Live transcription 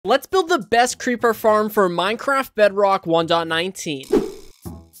Let's build the best creeper farm for Minecraft Bedrock 1.19.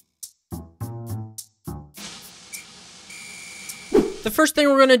 The first thing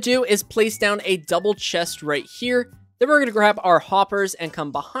we're going to do is place down a double chest right here. Then we're going to grab our hoppers and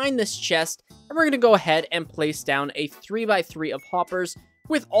come behind this chest. And we're going to go ahead and place down a 3x3 of hoppers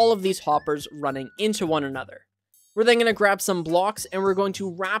with all of these hoppers running into one another. We're then going to grab some blocks and we're going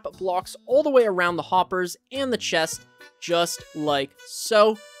to wrap blocks all the way around the hoppers and the chest just like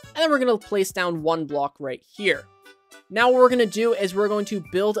so. And then we're going to place down one block right here. Now what we're going to do is we're going to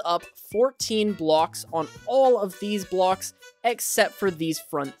build up 14 blocks on all of these blocks except for these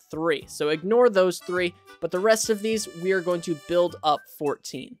front three. So ignore those three, but the rest of these we are going to build up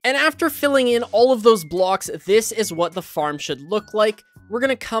 14. And after filling in all of those blocks, this is what the farm should look like. We're going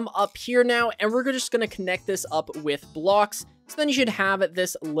to come up here now and we're just going to connect this up with blocks. So then you should have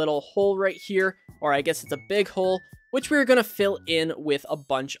this little hole right here, or I guess it's a big hole, which we're going to fill in with a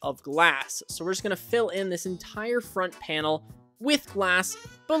bunch of glass. So we're just going to fill in this entire front panel with glass,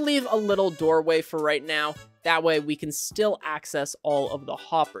 but leave a little doorway for right now. That way we can still access all of the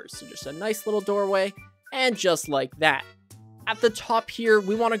hoppers. So just a nice little doorway, and just like that. At the top here,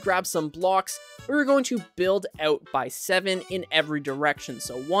 we want to grab some blocks. We're going to build out by 7 in every direction.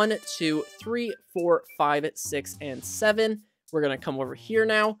 So 1, 2, 3, 4, 5, 6, and 7. We're going to come over here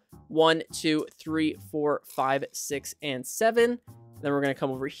now. 1, 2, 3, 4, 5, 6, and 7. Then we're going to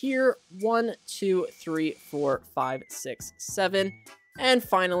come over here. 1, 2, 3, 4, 5, 6, 7. And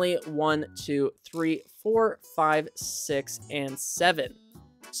finally, 1, 2, 3, 4, 5, 6, and 7.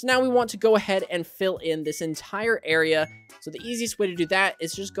 So now we want to go ahead and fill in this entire area. So the easiest way to do that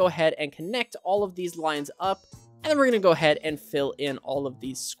is just go ahead and connect all of these lines up. And then we're going to go ahead and fill in all of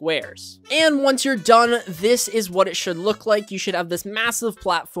these squares. And once you're done, this is what it should look like. You should have this massive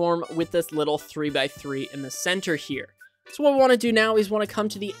platform with this little 3x3 in the center here. So what we want to do now is want to come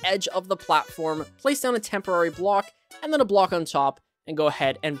to the edge of the platform, place down a temporary block, and then a block on top, and go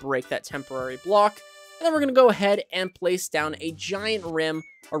ahead and break that temporary block. And then we're going to go ahead and place down a giant rim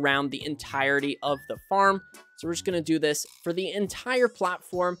around the entirety of the farm. So we're just going to do this for the entire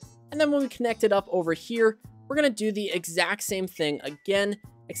platform. And then when we connect it up over here, we're going to do the exact same thing again,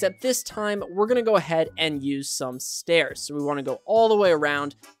 except this time we're going to go ahead and use some stairs. So we want to go all the way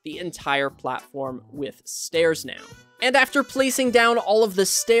around the entire platform with stairs now. And after placing down all of the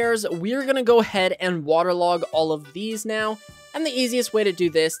stairs, we're going to go ahead and waterlog all of these now. And the easiest way to do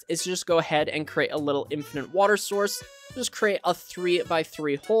this is just go ahead and create a little infinite water source. Just create a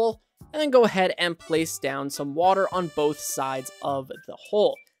 3x3 hole, and then go ahead and place down some water on both sides of the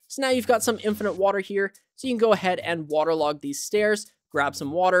hole. So now you've got some infinite water here, so you can go ahead and waterlog these stairs, grab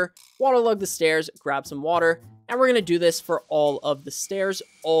some water, waterlog the stairs, grab some water, and we're going to do this for all of the stairs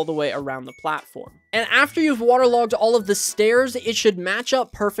all the way around the platform. And after you've waterlogged all of the stairs, it should match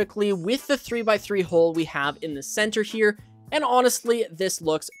up perfectly with the 3x3 hole we have in the center here. And honestly, this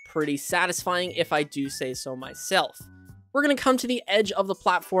looks pretty satisfying if I do say so myself. We're going to come to the edge of the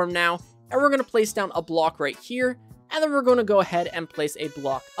platform now, and we're going to place down a block right here, and then we're going to go ahead and place a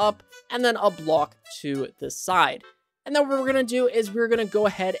block up, and then a block to the side. And then what we're going to do is we're going to go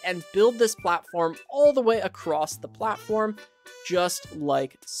ahead and build this platform all the way across the platform, just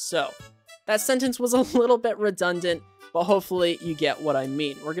like so. That sentence was a little bit redundant, but hopefully you get what I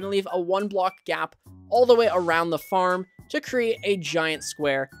mean. We're going to leave a 1 block gap all the way around the farm to create a giant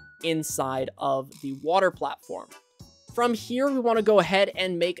square inside of the water platform. From here, we want to go ahead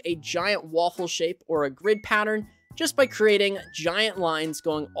and make a giant waffle shape or a grid pattern just by creating giant lines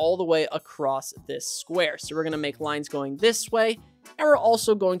going all the way across this square. So we're going to make lines going this way, and we're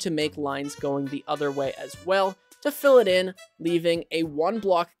also going to make lines going the other way as well to fill it in, leaving a 1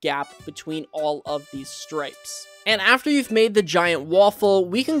 block gap between all of these stripes. And after you've made the giant waffle,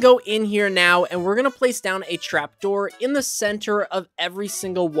 we can go in here now and we're going to place down a trapdoor in the center of every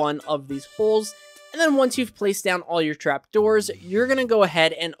single one of these holes. And then once you've placed down all your trapdoors, you're going to go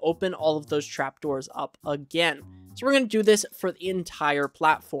ahead and open all of those trapdoors up again. So we're going to do this for the entire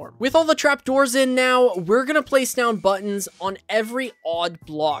platform. With all the trapdoors in now, we're going to place down buttons on every odd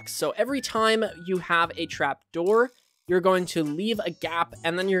block. So every time you have a trapdoor, you're going to leave a gap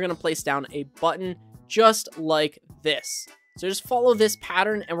and then you're going to place down a button just like this. So just follow this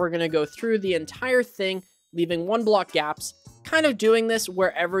pattern and we're going to go through the entire thing, leaving 1 block gaps, kind of doing this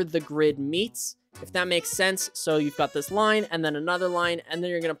wherever the grid meets, if that makes sense. So you've got this line and then another line, and then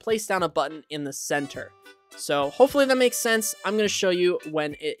you're going to place down a button in the center. So hopefully that makes sense. I'm going to show you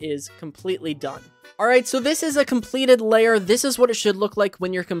when it is completely done. Alright, so this is a completed layer. This is what it should look like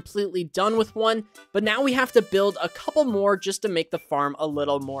when you're completely done with one. But now we have to build a couple more just to make the farm a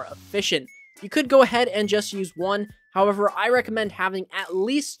little more efficient. You could go ahead and just use one However, I recommend having at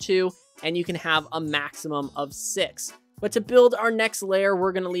least 2, and you can have a maximum of 6. But to build our next layer,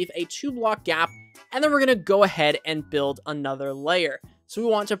 we're going to leave a 2-block gap, and then we're going to go ahead and build another layer. So we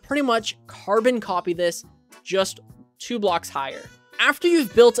want to pretty much carbon copy this just 2 blocks higher. After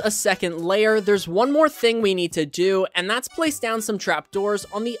you've built a second layer, there's one more thing we need to do, and that's place down some trapdoors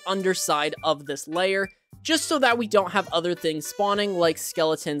on the underside of this layer, just so that we don't have other things spawning like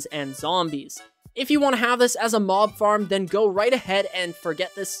skeletons and zombies. If you want to have this as a mob farm, then go right ahead and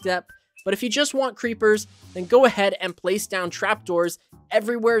forget this step. But if you just want creepers, then go ahead and place down trapdoors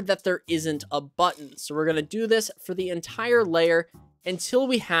everywhere that there isn't a button. So we're going to do this for the entire layer until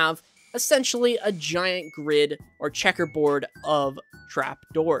we have essentially a giant grid or checkerboard of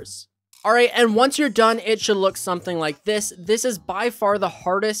trapdoors. Alright, and once you're done, it should look something like this. This is by far the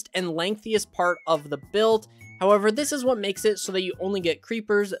hardest and lengthiest part of the build. However, this is what makes it so that you only get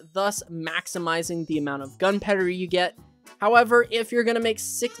creepers, thus maximizing the amount of gunpowder you get. However, if you're going to make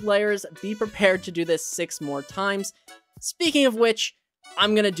 6 layers, be prepared to do this 6 more times. Speaking of which,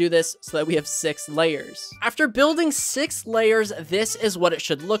 I'm going to do this so that we have 6 layers. After building 6 layers, this is what it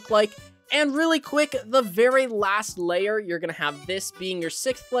should look like. And really quick, the very last layer, you're going to have this being your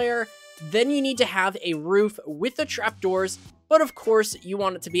 6th layer. Then you need to have a roof with the trapdoors, but of course you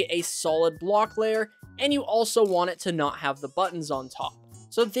want it to be a solid block layer, and you also want it to not have the buttons on top.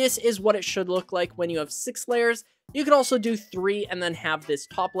 So this is what it should look like when you have 6 layers. You could also do 3 and then have this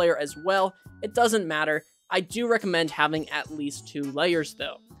top layer as well. It doesn't matter. I do recommend having at least 2 layers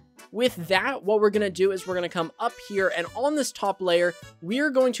though. With that, what we're going to do is we're going to come up here, and on this top layer, we are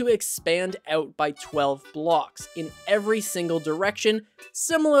going to expand out by 12 blocks in every single direction,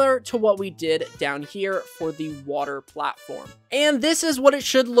 similar to what we did down here for the water platform. And this is what it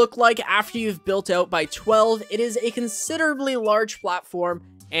should look like after you've built out by 12. It is a considerably large platform,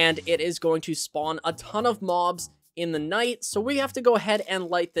 and it is going to spawn a ton of mobs in the night, so we have to go ahead and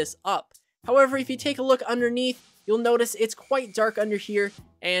light this up. However, if you take a look underneath, you'll notice it's quite dark under here,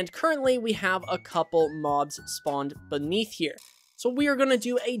 and currently we have a couple mobs spawned beneath here. So we are going to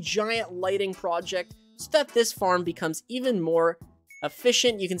do a giant lighting project so that this farm becomes even more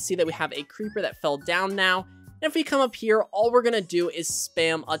efficient. You can see that we have a creeper that fell down now. And if we come up here, all we're going to do is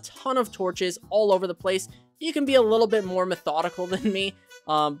spam a ton of torches all over the place. You can be a little bit more methodical than me,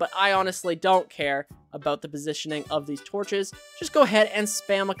 but I honestly don't care about the positioning of these torches. Just go ahead and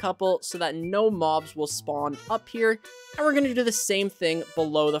spam a couple so that no mobs will spawn up here. And we're going to do the same thing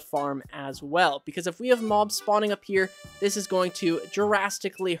below the farm as well, because if we have mobs spawning up here, this is going to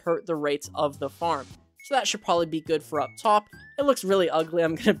drastically hurt the rates of the farm. So that should probably be good for up top. It looks really ugly,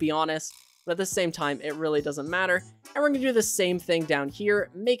 I'm going to be honest, but at the same time, it really doesn't matter. And we're going to do the same thing down here,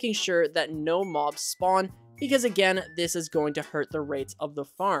 making sure that no mobs spawn, because again, this is going to hurt the rates of the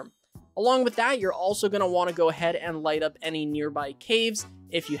farm. Along with that, you're also going to want to go ahead and light up any nearby caves,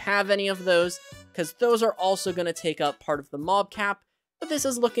 if you have any of those, because those are also going to take up part of the mob cap. But this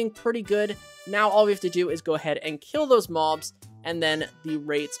is looking pretty good. Now all we have to do is go ahead and kill those mobs, and then the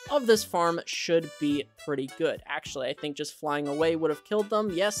rates of this farm should be pretty good. Actually, I think just flying away would have killed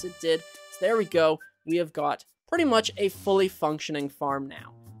them. Yes, it did. So there we go. We have got pretty much a fully functioning farm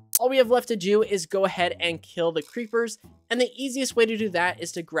now. All we have left to do is go ahead and kill the creepers, and the easiest way to do that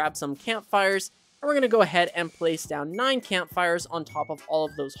is to grab some campfires, and we're going to go ahead and place down 9 campfires on top of all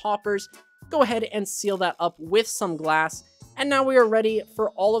of those hoppers. Go ahead and seal that up with some glass, and now we are ready for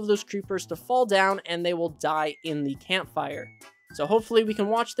all of those creepers to fall down, and they will die in the campfire. So hopefully we can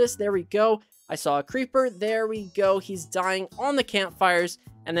watch this. There we go. I saw a creeper. There we go. He's dying on the campfires,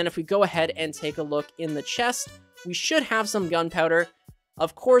 and then if we go ahead and take a look in the chest, we should have some gunpowder.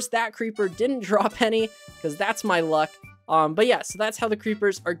 Of course, that creeper didn't drop any, because that's my luck. But yeah, so that's how the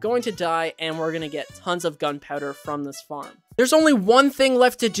creepers are going to die, and we're going to get tons of gunpowder from this farm. There's only one thing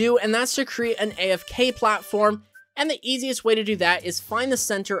left to do, and that's to create an AFK platform. And the easiest way to do that is find the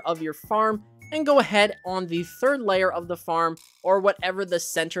center of your farm, and go ahead on the 3rd layer of the farm, or whatever the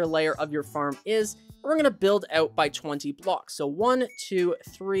center layer of your farm is. We're going to build out by 20 blocks. So 1, 2,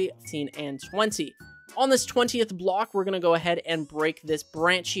 3, 15, and 20. On this 20th block, we're going to go ahead and break this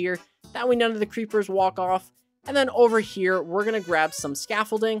branch here. That way none of the creepers walk off. And then over here, we're going to grab some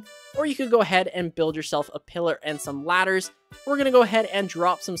scaffolding, or you could go ahead and build yourself a pillar and some ladders. We're going to go ahead and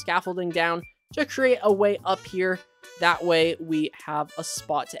drop some scaffolding down to create a way up here. That way we have a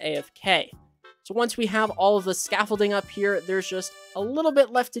spot to AFK. So once we have all of the scaffolding up here, there's just a little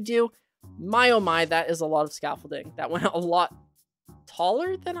bit left to do. My oh my, that is a lot of scaffolding. That went a lot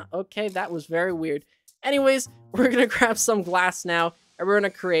taller than... Okay, that was very weird. Anyways, we're going to grab some glass now, and we're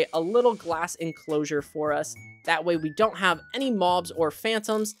going to create a little glass enclosure for us. That way we don't have any mobs or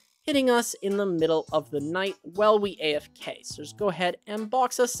phantoms, hitting us in the middle of the night while we AFK. So just go ahead and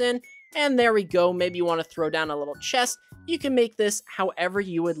box us in, and there we go. Maybe you want to throw down a little chest. You can make this however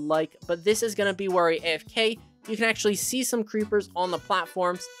you would like, but this is going to be where we AFK. You can actually see some creepers on the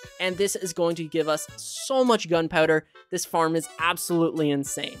platforms, and this is going to give us so much gunpowder. This farm is absolutely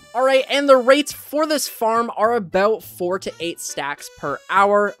insane. All right, and the rates for this farm are about 4 to 8 stacks per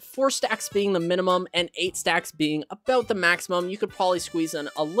hour, 4 stacks being the minimum and 8 stacks being about the maximum. You could probably squeeze in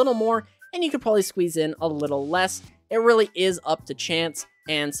a little more, and you could probably squeeze in a little less. It really is up to chance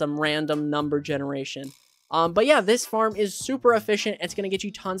and some random number generation. But yeah, this farm is super efficient. It's going to get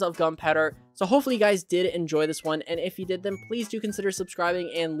you tons of gunpowder. So hopefully you guys did enjoy this one. And if you did, then please do consider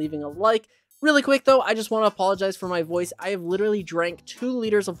subscribing and leaving a like. Really quick though, I just want to apologize for my voice. I have literally drank 2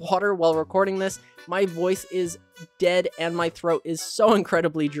 liters of water while recording this. My voice is dead and my throat is so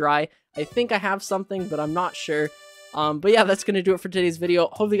incredibly dry. I think I have something, but I'm not sure. But yeah, that's going to do it for today's video.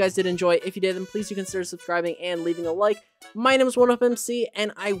 Hopefully you guys did enjoy. If you did, then please do consider subscribing and leaving a like. My name is 1UpMC,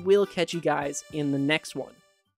 and I will catch you guys in the next one.